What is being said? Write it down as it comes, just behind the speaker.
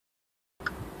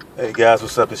Hey guys,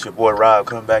 what's up? It's your boy Rob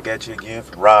coming back at you again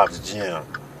from Rob's Gym.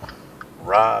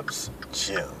 Rob's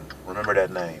Gym. Remember that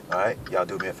name, alright? Y'all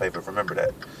do me a favor, remember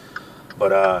that.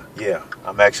 But yeah,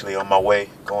 I'm actually on my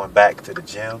way going back to the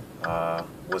gym.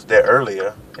 Was there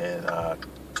earlier and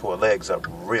tore legs up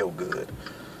real good.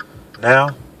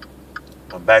 Now,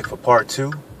 I'm back for part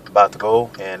 2. About to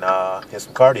go and hit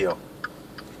some cardio.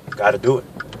 Gotta do it.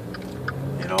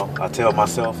 You know, I tell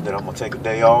myself that I'm gonna take a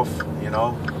day off, you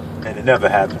know, and it never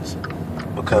happens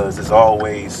because there's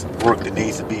always work that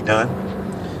needs to be done.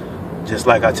 Just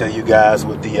like I tell you guys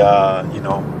with the, you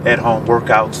know, at-home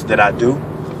workouts that I do.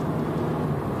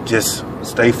 Just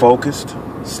stay focused,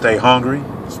 stay hungry,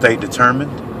 stay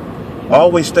determined.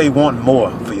 Always stay wanting more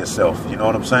for yourself, you know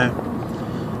what I'm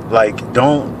saying? Like,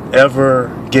 don't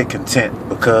ever get content,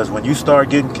 because when you start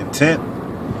getting content,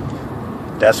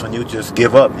 that's when you just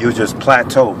give up. You just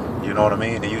plateau, you know what I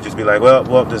mean? And you just be like,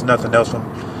 well, there's nothing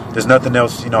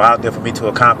else, you know, out there for me to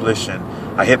accomplish, and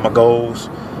I hit my goals.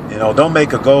 You know, don't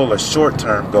make a goal a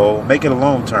short-term goal. Make it a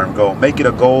long-term goal. Make it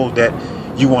a goal that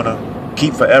you want to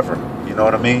keep forever. You know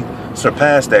what I mean?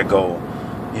 Surpass that goal.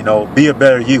 You know, be a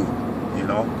better you. You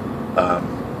know,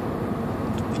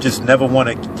 you just never want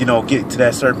to, you know, get to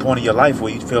that certain point of your life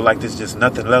where you feel like there's just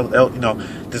nothing else. You know,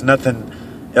 there's nothing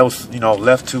else, you know,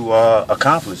 left to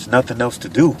accomplish. Nothing else to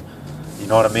do. You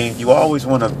know what I mean? You always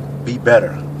want to be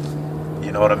better.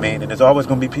 You know what I mean? And there's always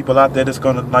going to be people out there that's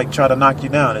going to like try to knock you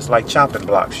down. It's like chopping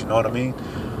blocks. You know what I mean?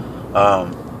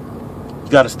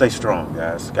 You got to stay strong,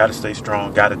 guys. Got to stay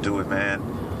strong. Got to do it, man.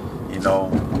 You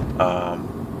know,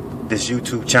 this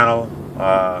YouTube channel,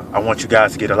 I want you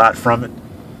guys to get a lot from it.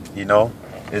 You know,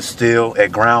 it's still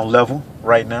at ground level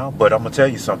right now, but I'm going to tell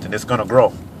you something. It's going to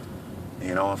grow.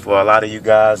 You know, and for a lot of you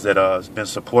guys that have been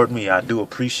supporting me, I do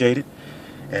appreciate it.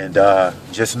 And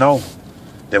just know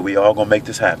that we all going to make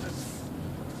this happen.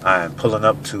 I am pulling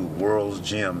up to World's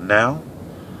Gym now.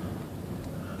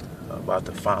 I'm about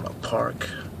to find a park.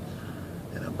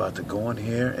 And I'm about to go in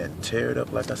here and tear it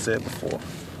up like I said before.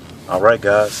 Alright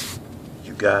guys.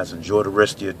 You guys enjoy the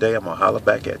rest of your day. I'm going to holler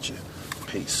back at you.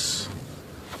 Peace.